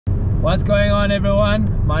What's going on,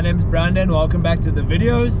 everyone? My name's Brandon. Welcome back to the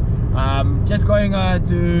videos. Just going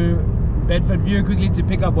to Bedford View quickly to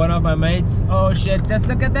pick up one of my mates. Oh shit, just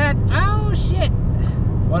look at that. Oh shit,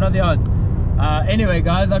 what are the odds? Anyway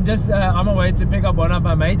guys, I'm just on my way to pick up one of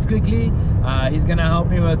my mates quickly. He's gonna help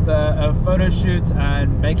me with a photo shoot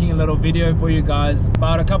and making a little video for you guys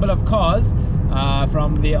about a couple of cars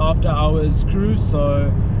from the after hours cruise.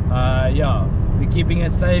 So yeah, we're keeping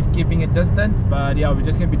it safe, keeping it distant, but yeah, we're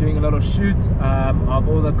just gonna be doing a little shoot of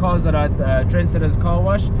all the cars that are at Trendsetter's car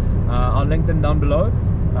wash. I'll link them down below.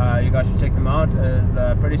 You guys should check them out. It's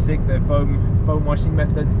pretty sick, the foam washing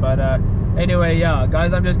methods. But anyway, yeah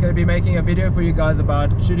guys, I'm just going to be making a video for you guys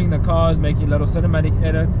about shooting the cars, making a little cinematic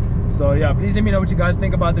edit. So yeah, please let me know what you guys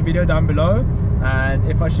think about the video down below, and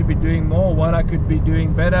if I should be doing more, what I could be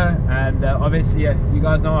doing better. And obviously you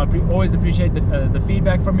guys know I always appreciate the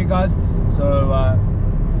feedback from you guys. So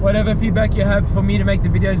whatever feedback you have for me to make the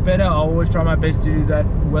videos better, I'll always try my best to do that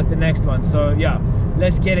with the next one. So yeah,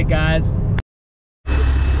 let's get it guys.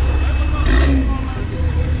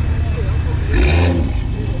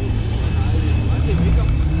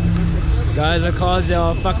 Guys, the cars, they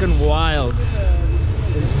are fucking wild.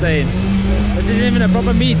 Insane. This isn't even a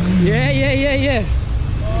proper meet. Yeah.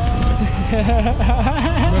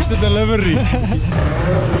 Where's the delivery?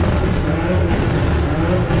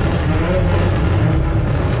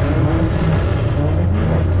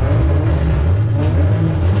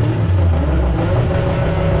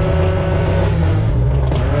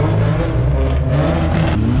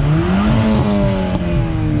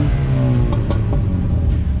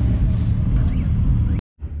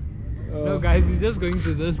 Guys, he's just going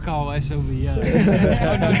to this car wash over here.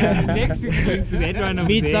 Next week, going to that one over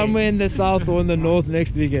Meet there. somewhere in the south or in the north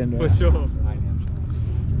next weekend. For sure.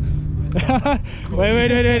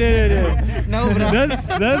 wait. No, bro. This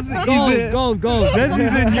gold. This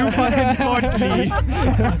is a new fucking Portly.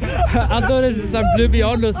 I thought this is some Blue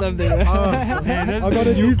Beyond or something. I got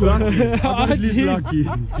a new lucky. Lucky.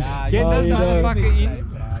 Get this motherfucker in.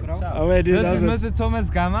 Oh, wait, dude, This is Mr. Thomas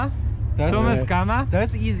Gamma. Thomas Gamma.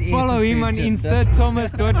 That is Follow him on Insta,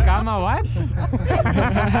 thomas.gamma what?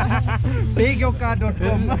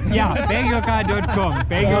 Begyourcar.com. Yeah, begyourcar.com.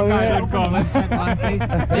 Begyourcar.com.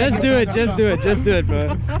 Just do it, bro.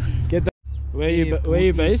 Get the. Where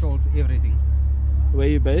you based? Everything. Where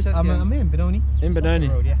you based? I'm in Benoni. In Benoni.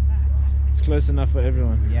 Road, yeah. It's close enough for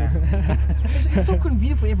everyone. Yeah. it's so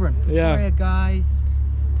convenient for everyone. Yeah. Pretoria guys,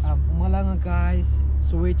 Malanga guys,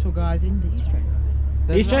 Soweto guys, in the East Rand.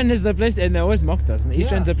 East Rand is the place, and they always mocked us. And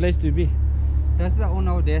East Rand's the place to be. That's the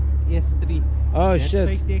owner of that S3. Oh that shit!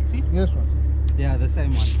 Fake taxi? Yes, one. Yeah, the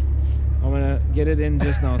same one. I'm gonna get it in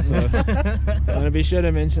just now, so I'm gonna be sure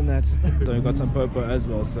to mention that. So we got some popo as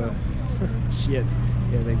well. So shit,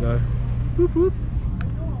 here they go. Boop, boop.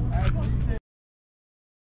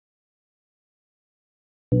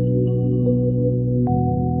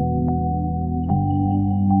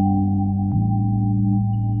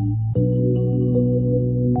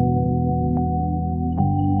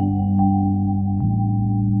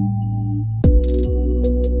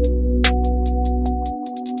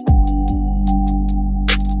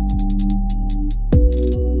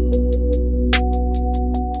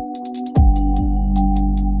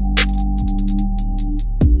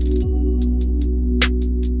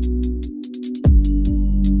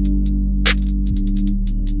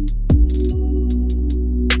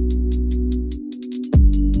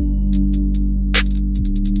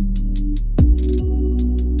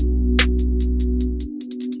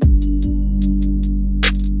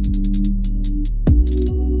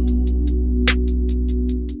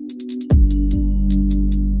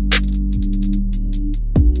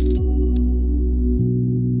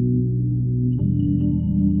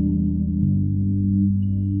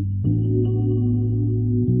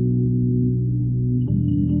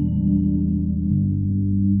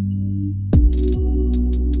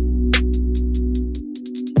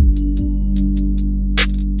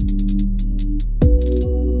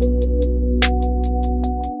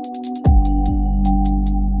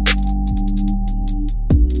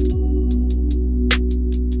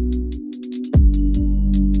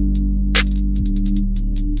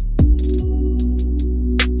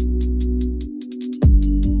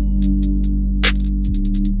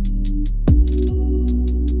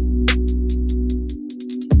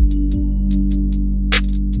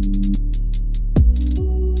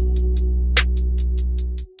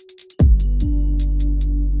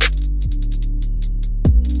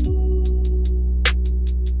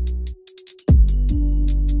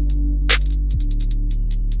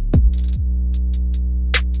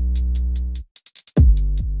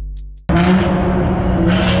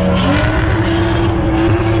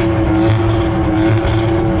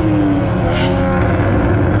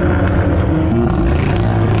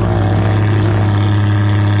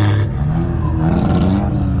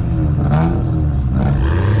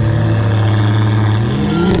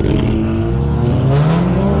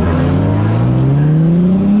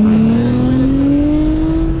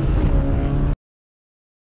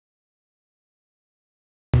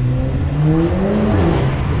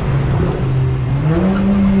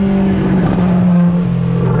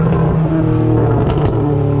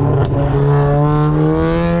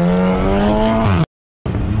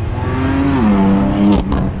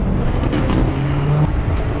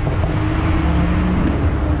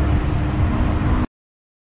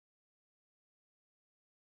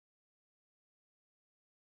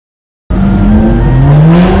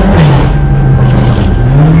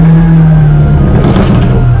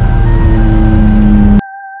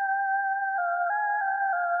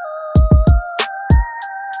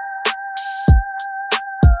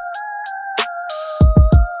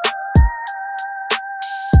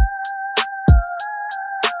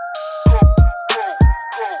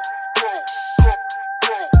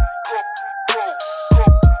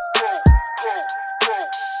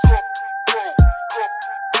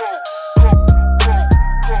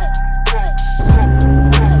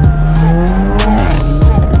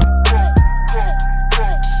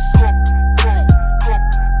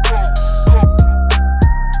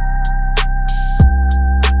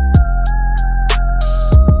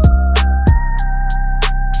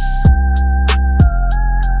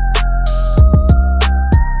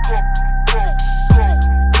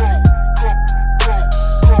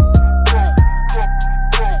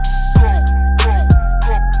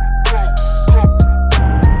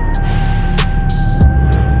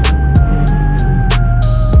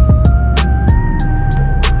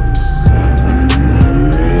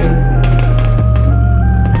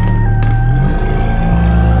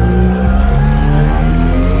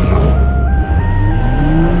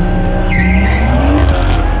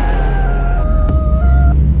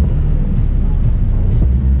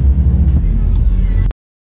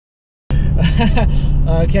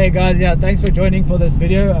 Okay guys, yeah, thanks for joining for this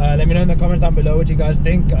video. Let me know in the comments down below what you guys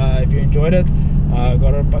think, if you enjoyed it.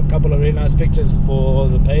 Got a couple of really nice pictures for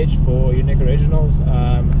the page for Unique Originals.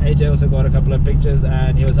 AJ also got a couple of pictures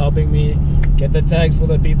and he was helping me get the tags for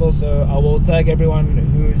the people, so I will tag everyone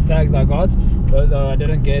whose tags I got. Those I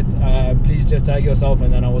didn't get, please just tag yourself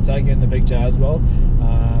and then I will tag you in the picture as well.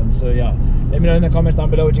 So yeah, let me know in the comments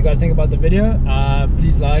down below what you guys think about the video.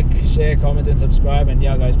 Please like, share, comment and subscribe, and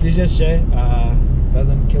yeah guys, please just share.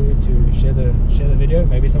 Doesn't kill you to share the video.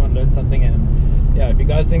 Maybe someone learned something, and yeah, if you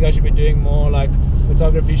guys think I should be doing more like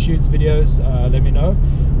photography shoots videos, let me know,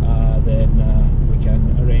 then we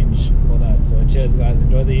can arrange for that. So cheers guys,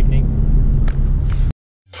 enjoy the evening.